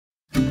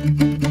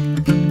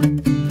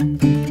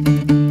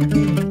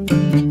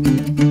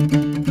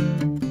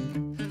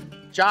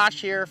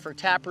Josh here for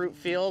Taproot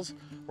Fields.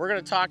 We're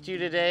going to talk to you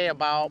today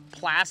about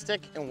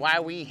plastic and why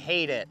we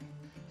hate it.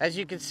 As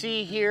you can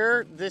see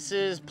here, this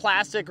is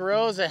plastic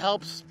rose that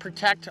helps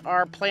protect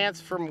our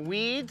plants from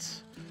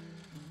weeds.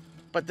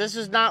 But this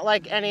is not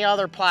like any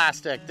other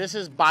plastic. This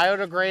is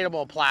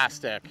biodegradable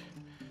plastic.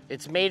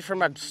 It's made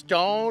from a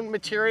stone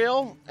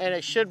material and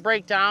it should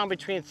break down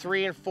between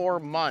 3 and 4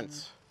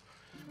 months.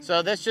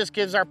 So this just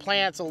gives our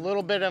plants a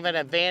little bit of an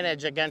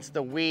advantage against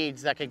the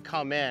weeds that can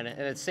come in,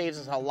 and it saves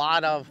us a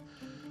lot of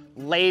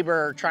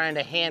labor trying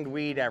to hand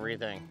weed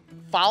everything.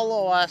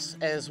 Follow us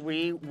as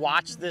we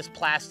watch this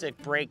plastic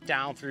break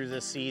down through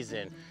this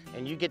season,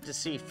 and you get to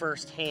see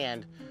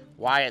firsthand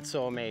why it's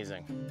so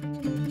amazing.